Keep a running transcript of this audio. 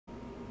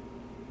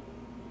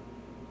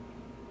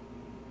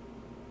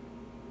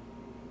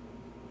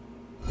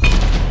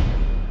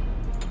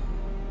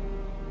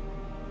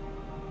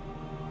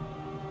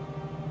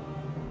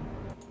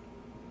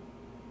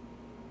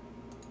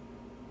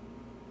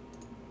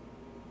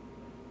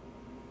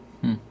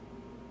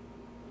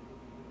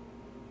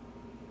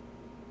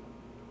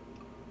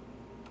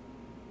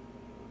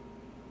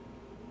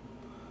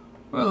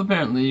Well,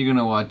 apparently you're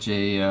gonna watch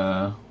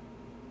a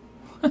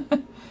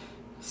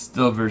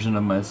still version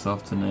of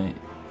myself tonight.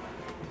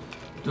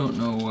 Don't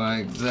know why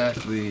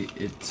exactly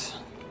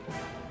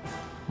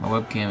my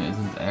webcam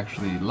isn't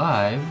actually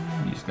live.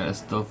 You just got a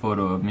still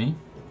photo of me.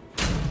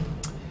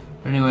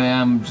 But anyway,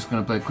 I'm just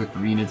gonna play a quick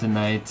arena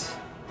tonight.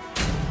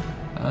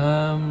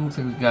 Looks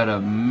like we got a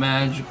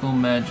magical.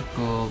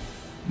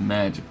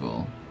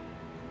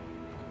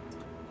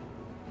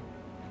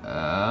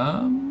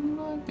 I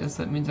guess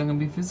that means I'm gonna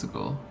be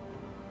physical.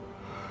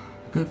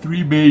 Got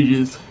 3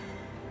 mages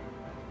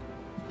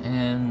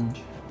and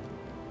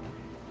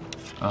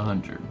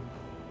 100.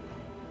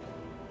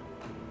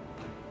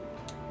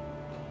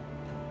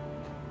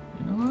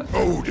 You know what?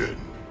 Odin.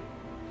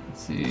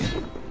 Let's see.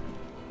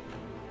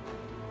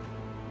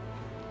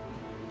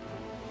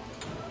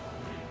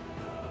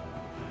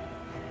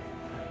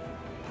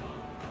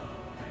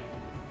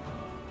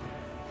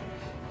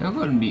 I'll go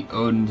ahead and beat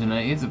Odin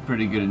tonight. He's a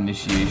pretty good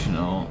initiation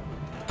ult.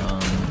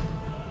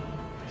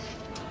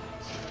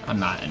 I'm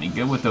not any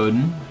good with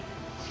Odin.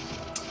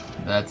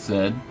 That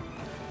said,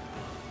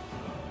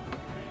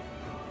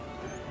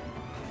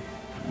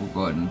 we'll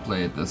go ahead and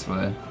play it this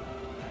way.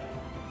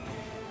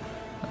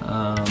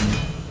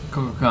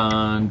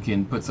 Kokokon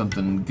can put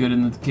something good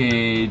in the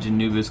cage,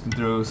 Anubis can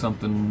throw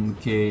something in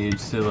the cage,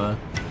 Scylla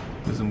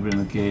throw some good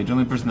in the cage. The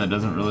only person that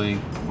doesn't really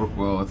work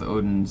well with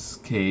Odin's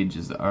cage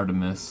is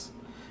Artemis.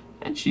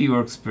 And she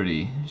works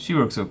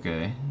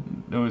okay.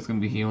 Nobody's gonna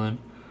be healing.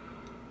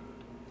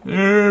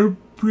 They're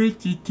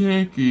pretty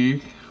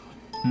tanky.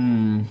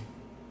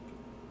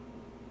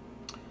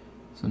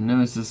 So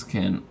Nemesis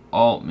can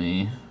ult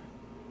me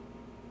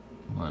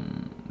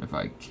if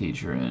I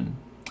cage her in.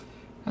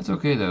 That's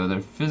okay though,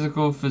 they're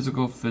physical.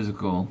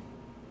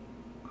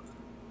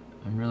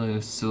 And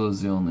really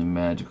Scylla's the only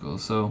magical,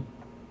 so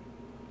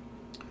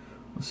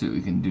we'll see what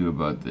we can do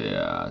about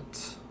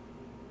that.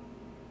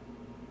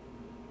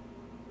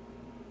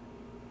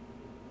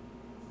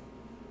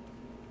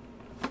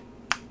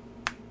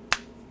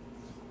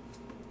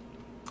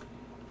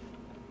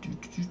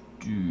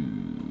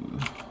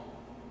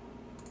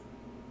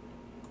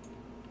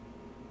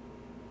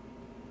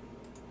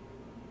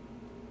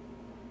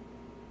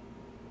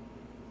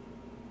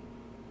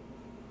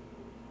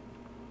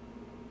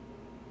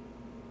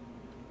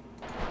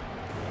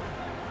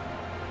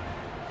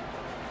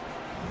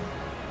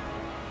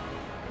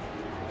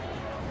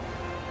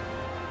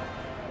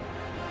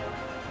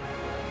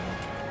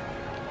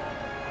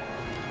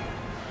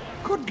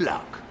 Good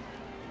luck.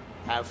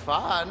 Have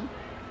fun.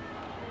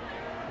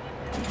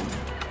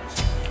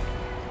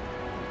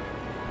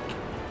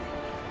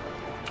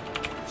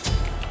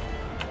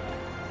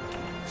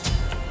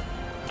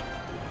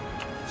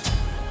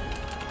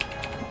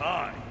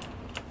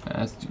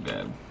 That's too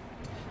bad.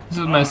 This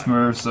is my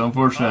Smurf, so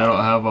unfortunately I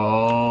don't have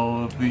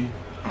all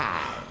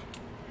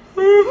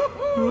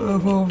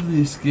of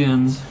these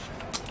skins.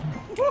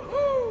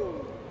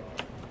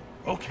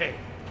 Okay.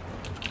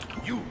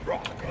 You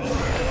rock.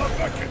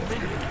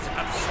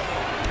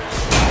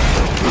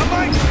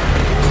 Thanks.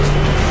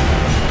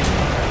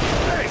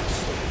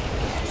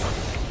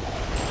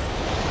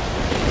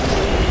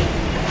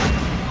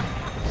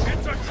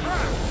 It's a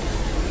trap.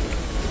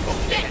 Oh,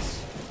 yes.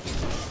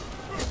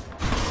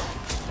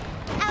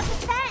 Out of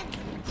 10.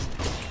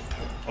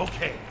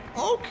 Okay.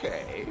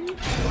 Okay.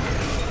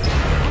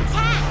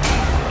 Attack.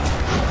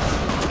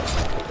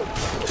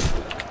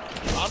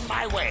 On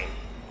my way.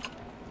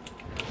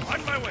 On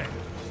my way.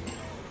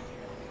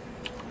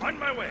 On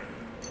my way.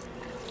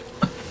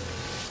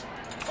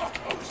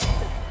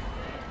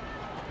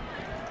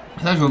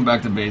 I just went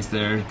back to base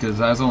there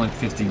because I was only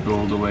 50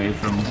 gold away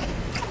from.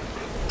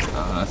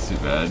 Oh, that's too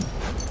bad.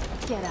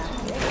 Get out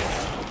of this.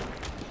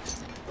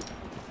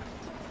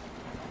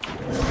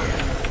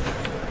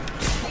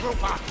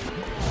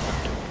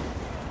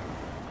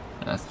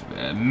 That's too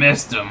bad.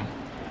 Missed him.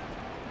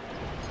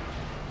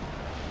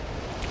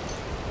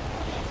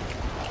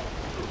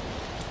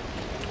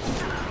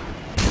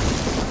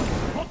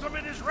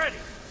 Ultimate is ready.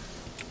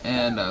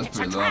 And I was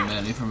pretty low on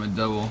mana from a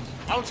double.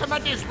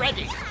 Ultimate is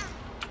ready.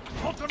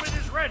 Ultimate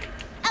is ready.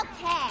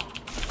 Okay.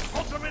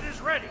 Ultimate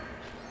is ready.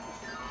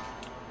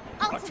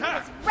 Ultimate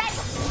Attack. is ready.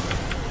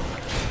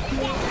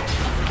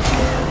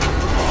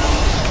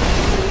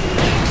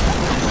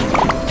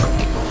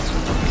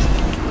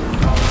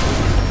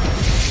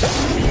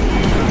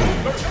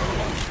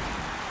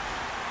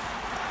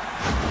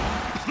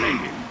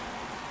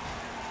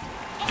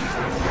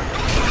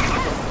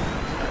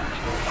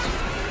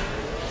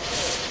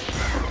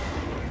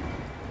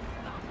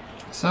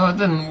 So it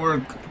didn't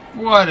work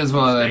quite as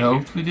well as I'd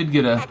hoped. We did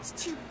get a. That's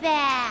too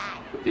bad.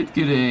 We did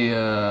get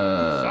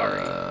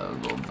a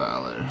little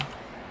valor.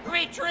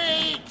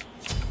 Retreat.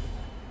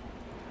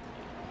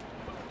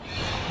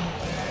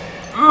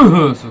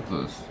 So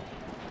close.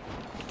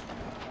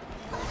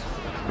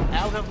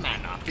 Out of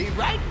mana. Be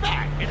right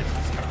back.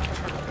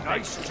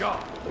 Nice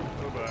job.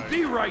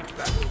 Be right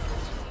back.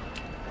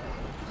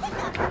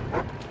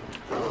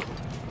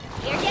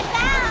 Here you go.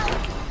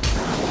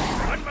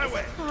 On my my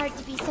way. Hard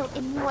to be so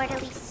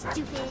immortally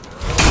stupid.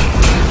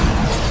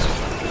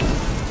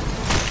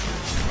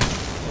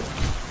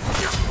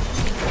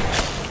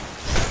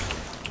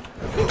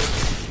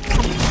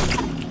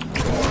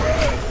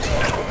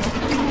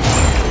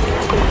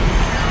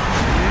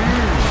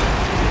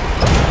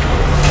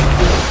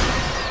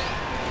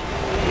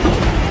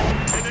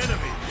 An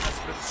enemy has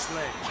been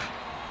slain.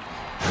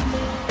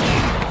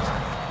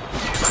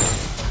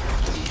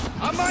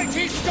 A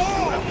mighty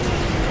storm!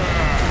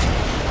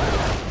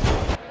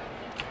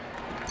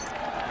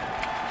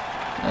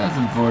 That's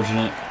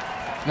unfortunate.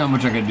 Not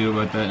much I can do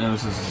about that.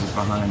 Nemesis is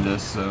behind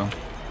us, so.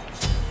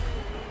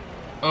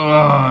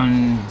 Oh,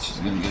 and she's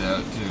gonna get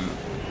out too.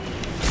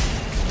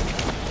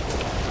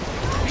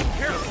 Be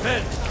careful,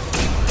 Ben.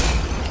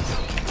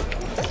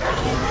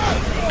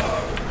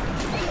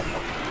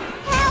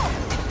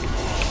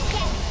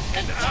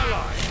 An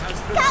ally has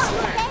been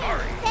slain.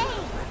 Sorry.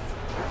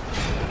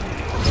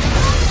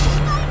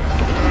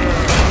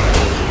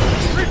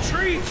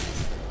 Retreat!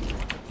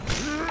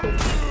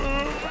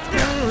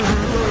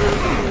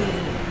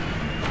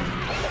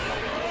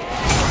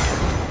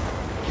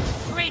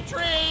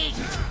 Retreat!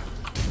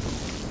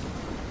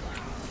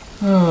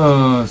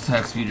 Oh,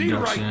 attack speed Be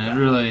reduction. right It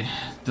really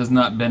does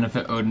not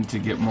benefit Odin to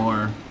get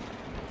more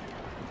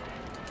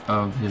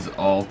of his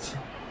ult.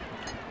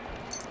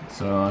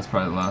 So that's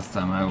probably the last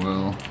time I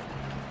will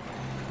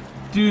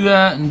do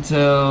that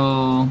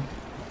until.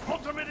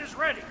 Ultimate is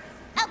ready.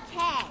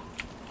 Okay.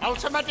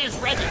 Ultimate is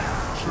ready.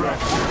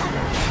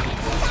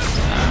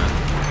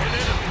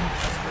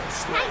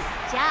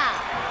 Nice job.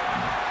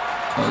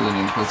 Probably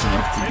getting close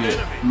enough to get a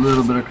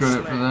little bit of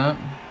credit for that.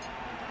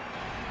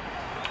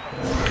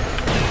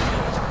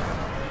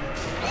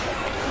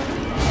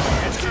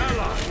 An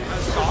ally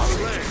has been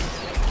slain.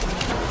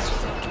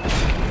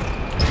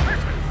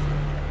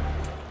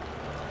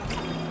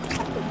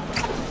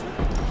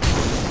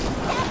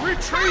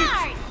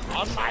 Retreat!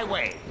 On my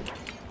way.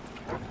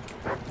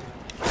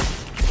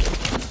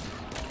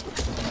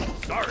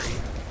 Sorry.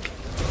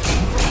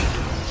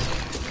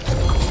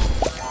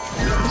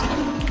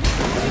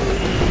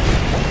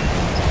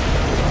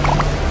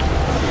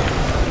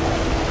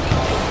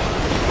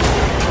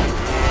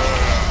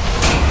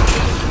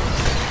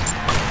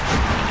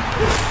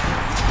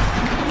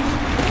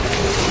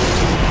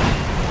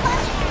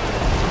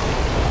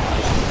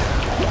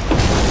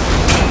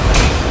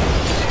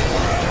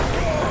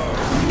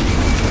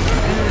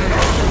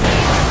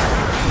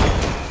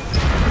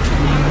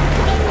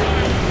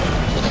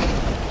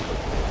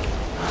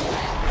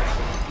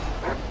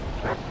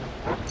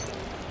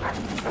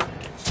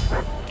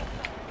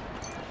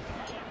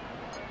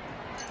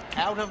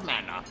 Out of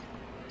mana.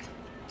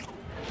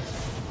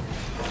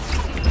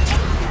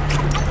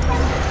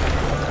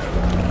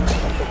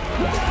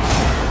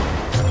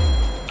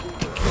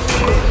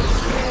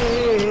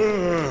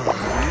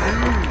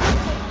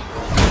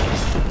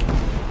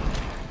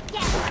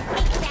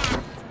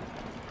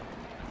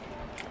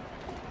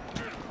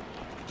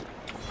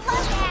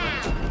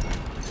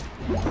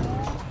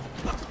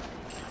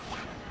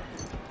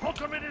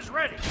 Ultimate is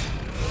ready.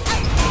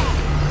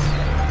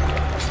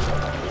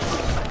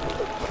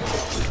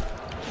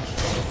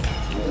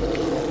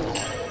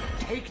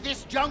 Take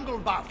this jungle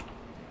buff.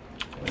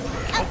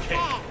 Okay.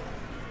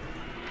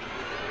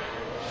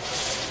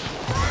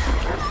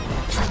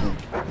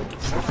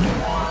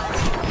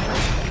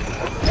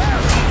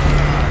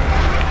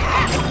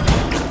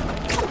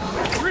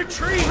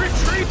 Retreat!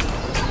 Retreat!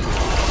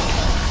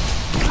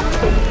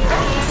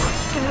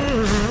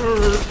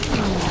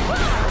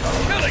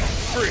 Killing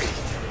spree!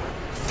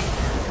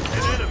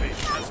 An enemy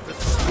has been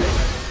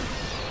slain.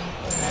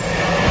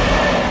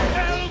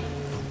 Help!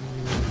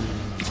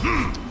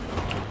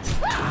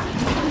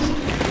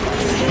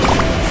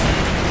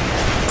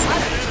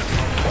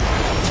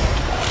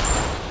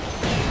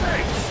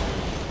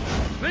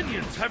 Thanks!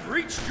 Minions have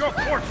reached your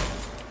portal!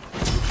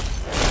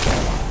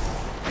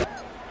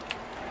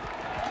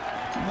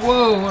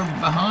 Whoa, we're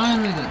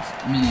behind me. That's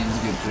minions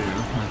get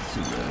through. That's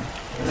too bad.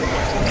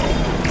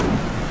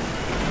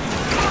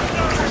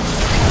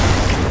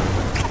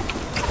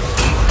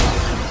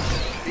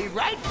 Be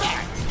right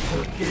back!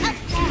 An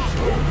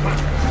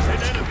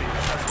enemy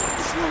has been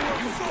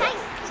slain.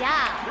 Nice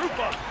job. Group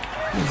up!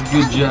 That's a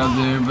good job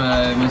there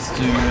by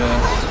Mr.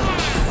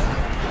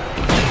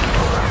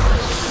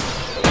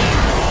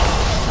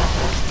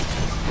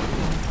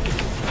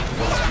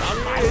 On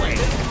my way!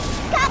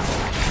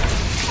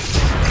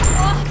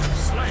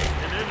 Slain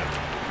an enemy.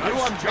 You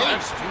are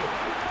just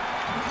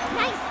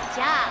Nice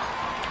job.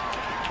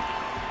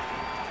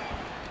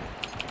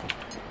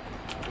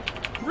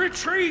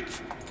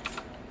 retreat!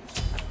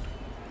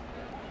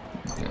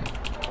 Okay.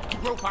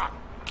 Group up!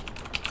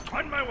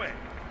 On my way!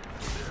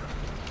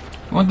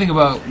 One thing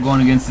about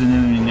going against the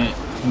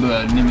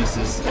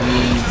Nemesis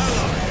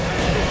is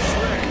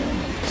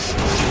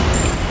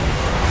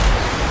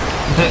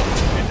An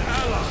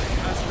ally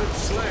has been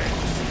slain.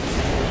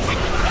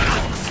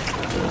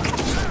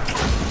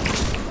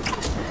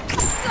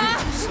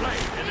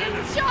 Slain an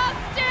enemy.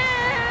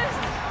 Justice!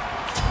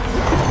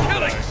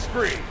 Killing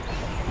spree!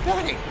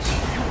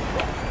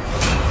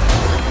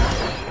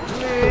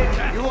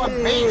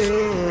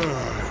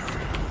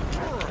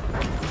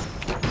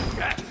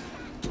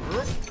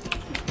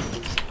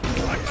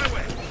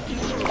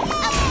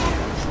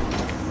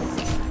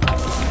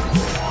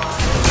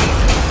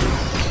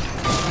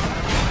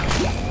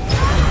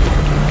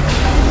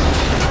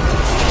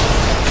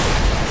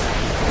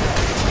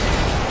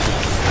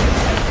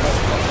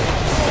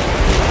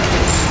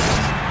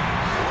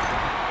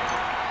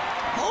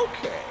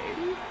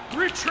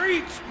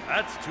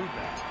 That's too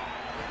bad.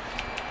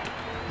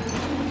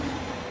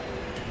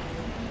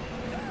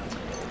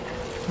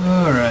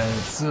 Alright,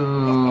 so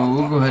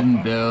we'll go ahead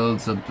and build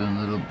something a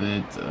little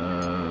bit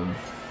of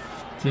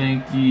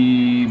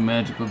tanky,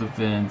 magical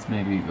defense,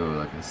 maybe go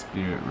like a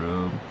spirit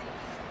robe.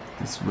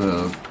 This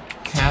will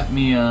cap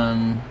me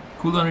on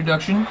cooldown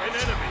reduction. An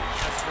enemy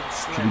has been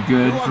slain. Should be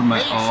good for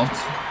my alt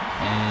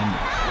and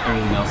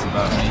everything else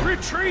about me.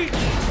 Retreat!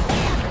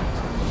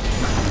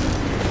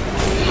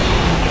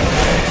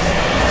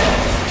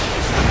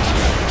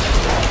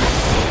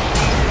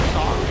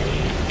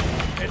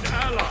 An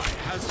ally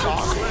has been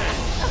slain.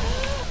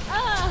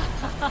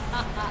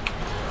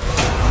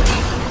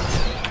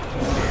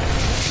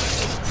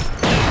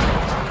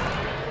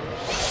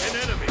 An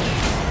enemy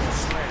has been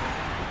slain.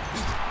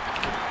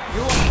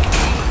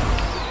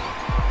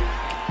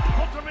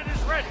 Ultimate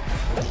is ready.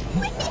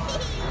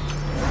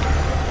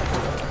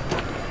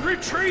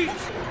 Retreat!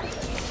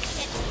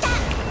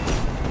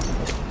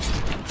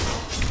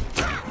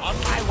 On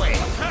my way.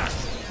 Attack!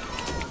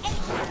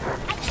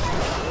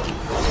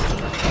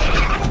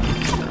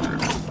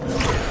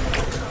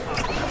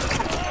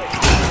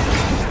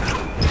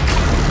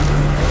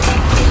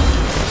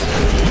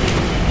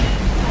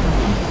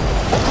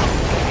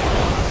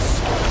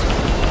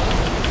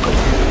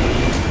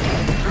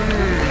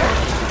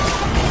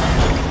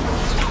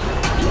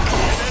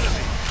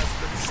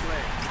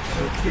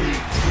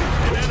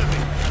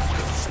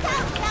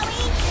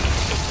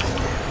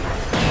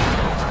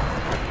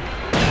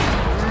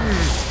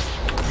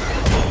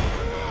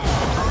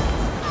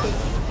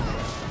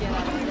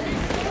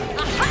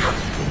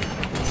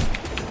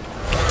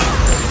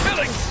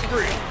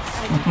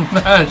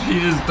 She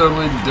just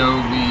totally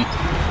dove me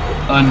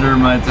under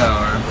my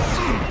tower.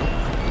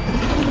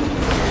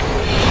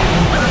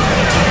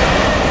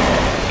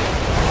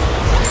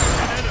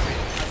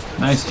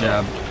 Nice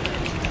job.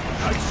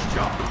 Nice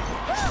job.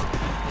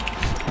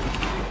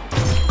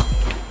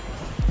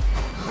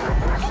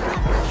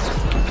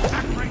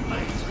 Back right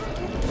lane.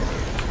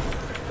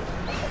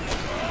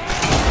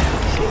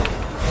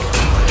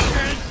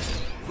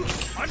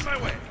 On my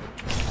way.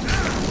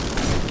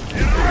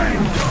 In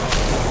range.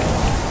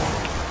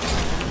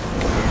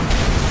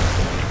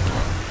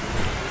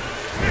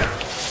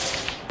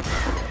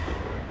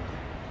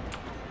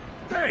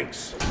 Thanks.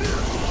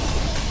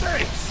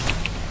 Thanks.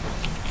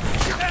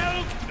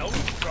 Hell, no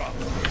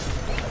problem.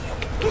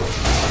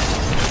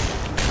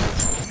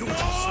 You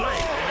slay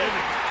an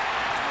enemy.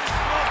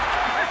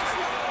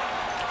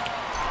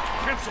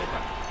 Cancel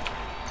that.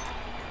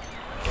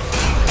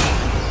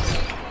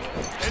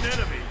 An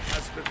enemy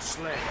has been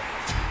slain.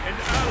 An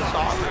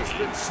ally has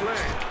been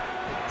slain.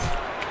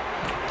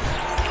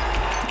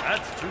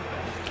 That's too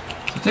bad.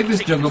 So take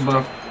this jungle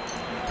buff.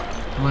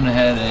 Went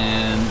ahead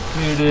and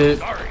cleared it.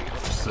 Sorry.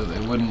 So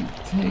they wouldn't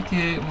take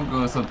it. We'll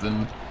go with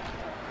something,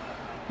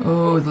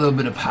 oh, with a little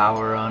bit of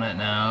power on it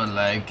now,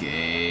 like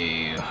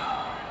a,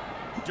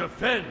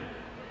 Defend.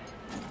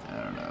 I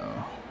don't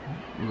know.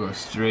 We'll go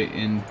straight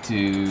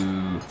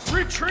into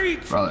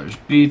Retreat. Brawler's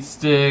Beat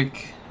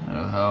Stick.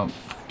 That'll help.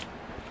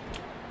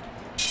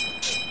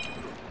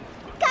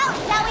 Go,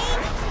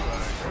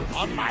 Zoe!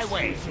 On my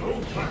way.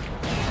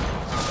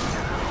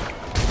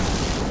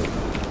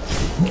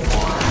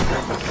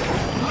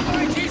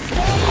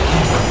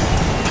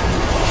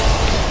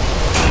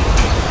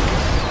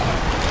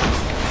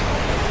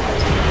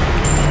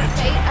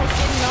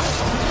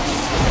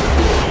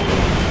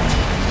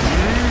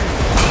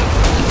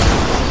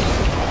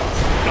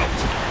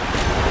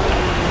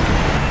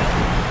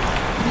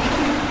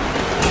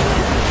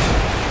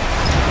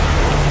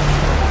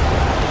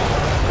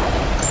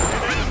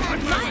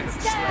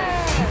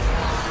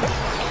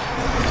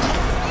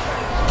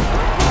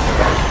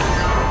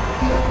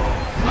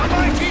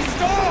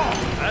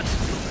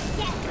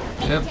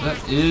 Yep, that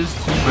is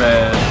too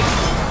bad.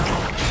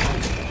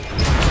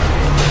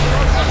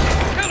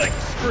 Killing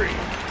spree.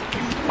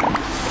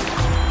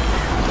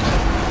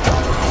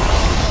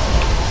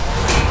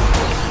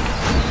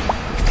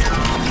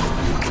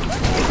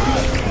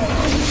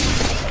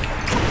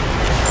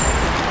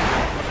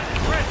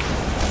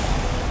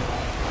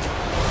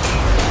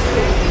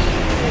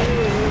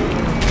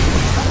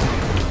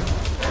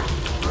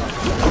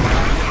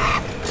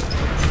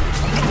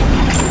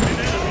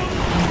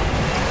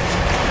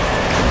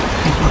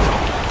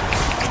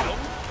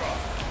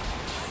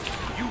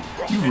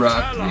 You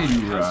rock, yeah,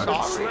 you rock.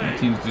 My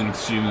team's doing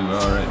extremely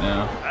well right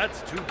now.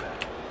 That's too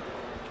bad.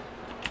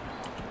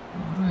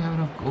 What do I have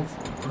enough gold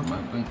for? What am I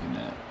blinking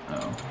at?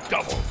 Oh,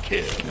 Double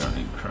kill. you don't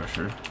need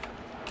Crusher.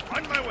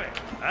 On my way.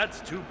 That's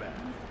too bad.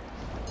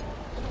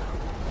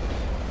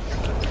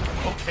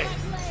 Okay.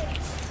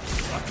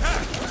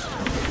 Attack.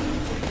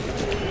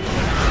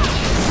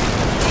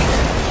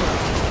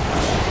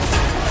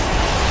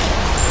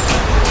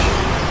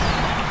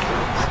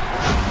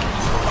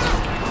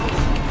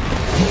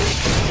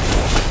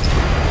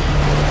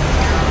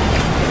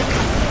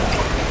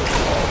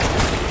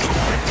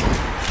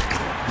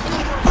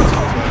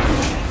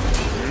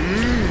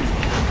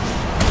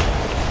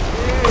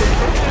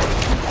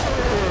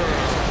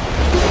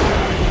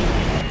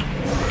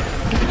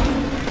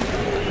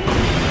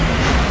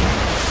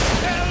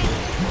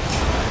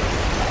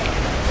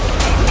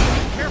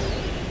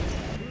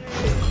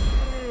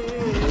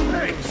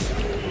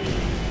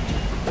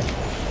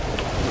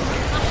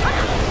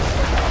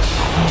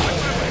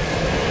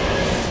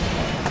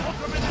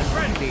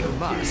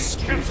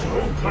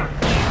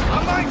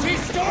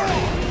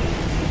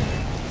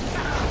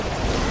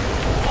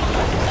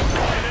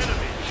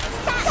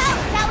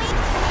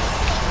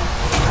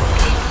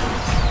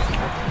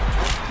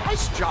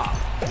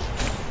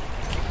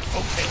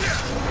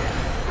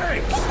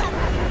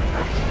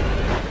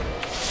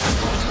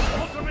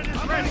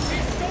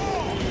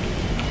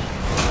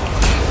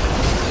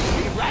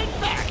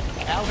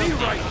 Be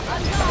right.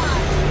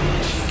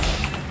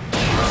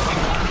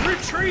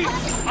 Retreat!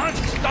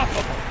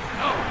 Unstoppable!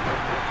 No!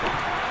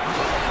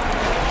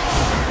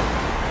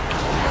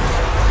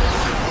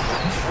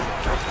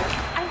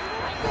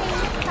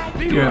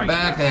 Be right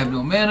back. I have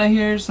no mana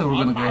here, so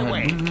we're gonna go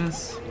ahead and do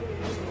this.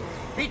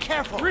 Be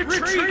careful!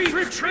 Retreat!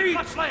 Retreat!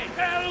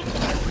 Help!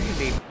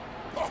 Really?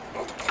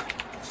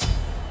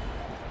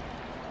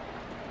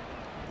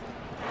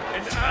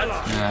 An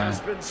ally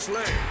has been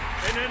slain.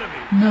 An enemy.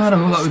 Not a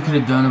whole lot we could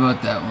have done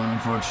about that one,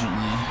 unfortunately.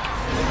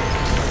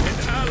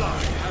 An ally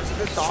has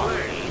been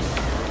slain.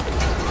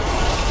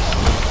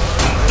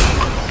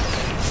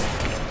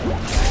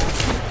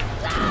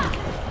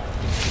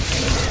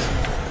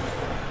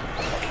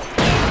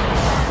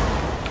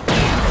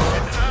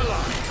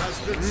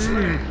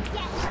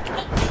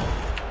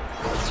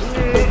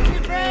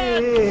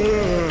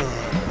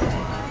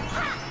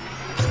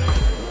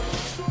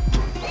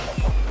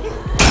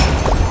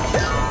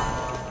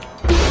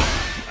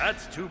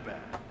 That's too bad.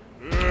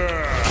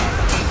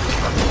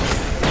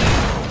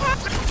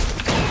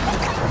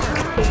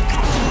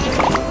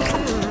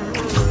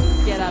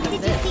 Get out of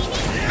this.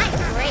 I'm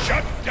great.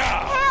 Shut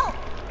down. Help!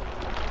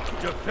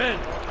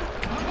 Defend.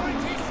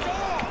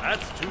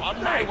 That's too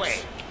on my way.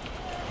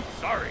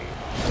 Sorry.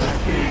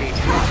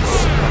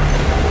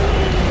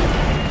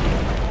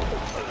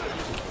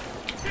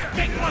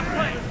 Take one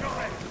way.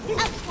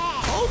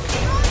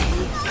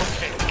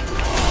 Okay.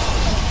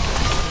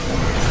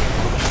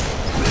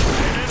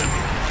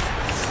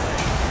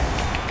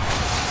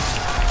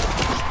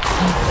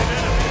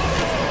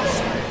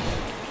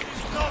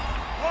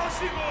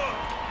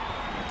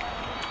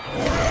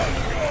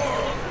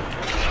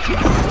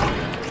 Behind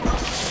us.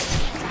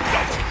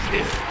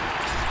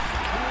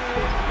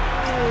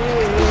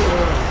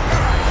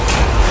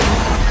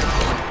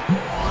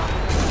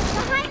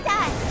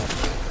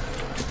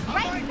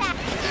 Right back.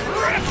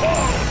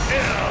 Triple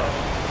kill.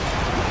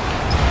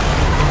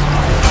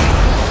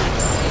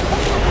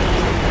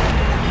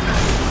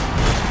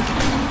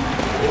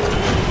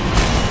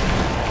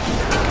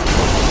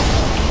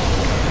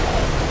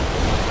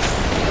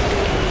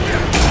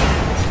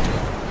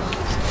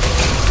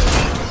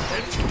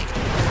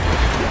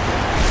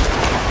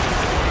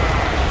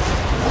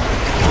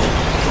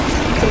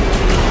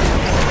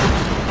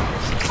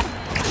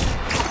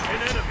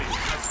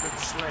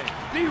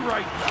 Be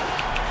right back.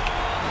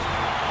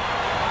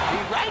 Be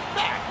right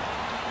back.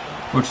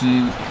 Fortunately,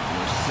 we'll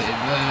save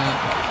that.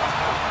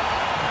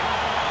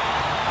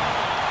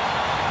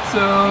 So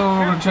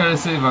we're gonna try to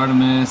save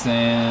Artemis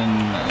and.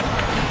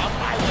 On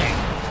my way.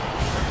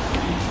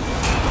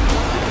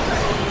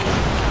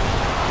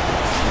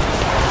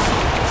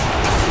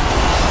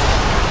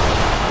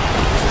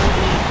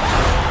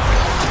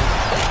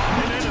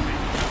 An enemy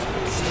has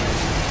been slain.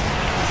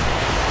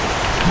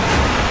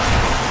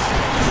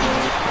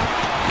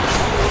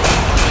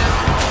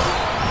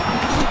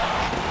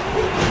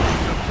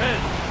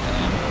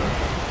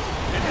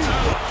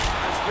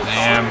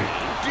 Damn.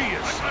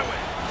 Dear, on my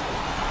way.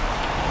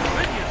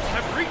 Minions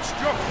have reached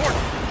your port.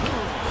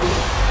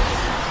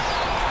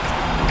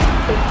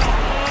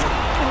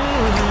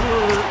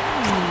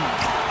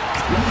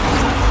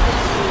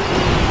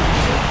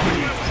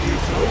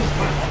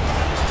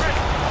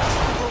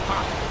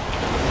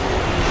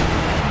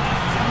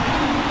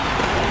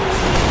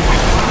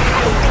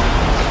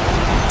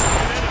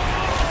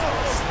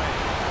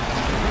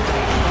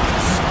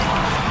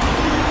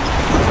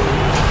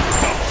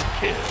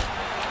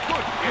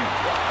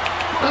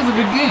 That was a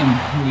good game.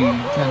 We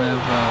kind of,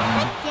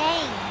 Good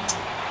game.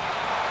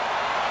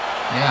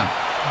 yeah,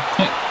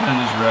 kind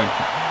of just wrecked.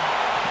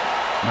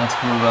 Max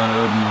Cool on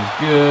Odin was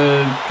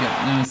good. Got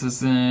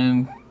Nemesis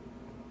in.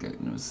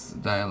 Got Nemesis to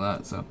die a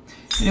lot. So,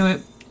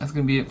 anyway, that's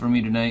gonna be it for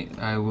me tonight.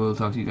 I will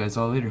talk to you guys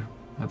all later.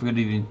 Have a good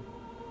evening.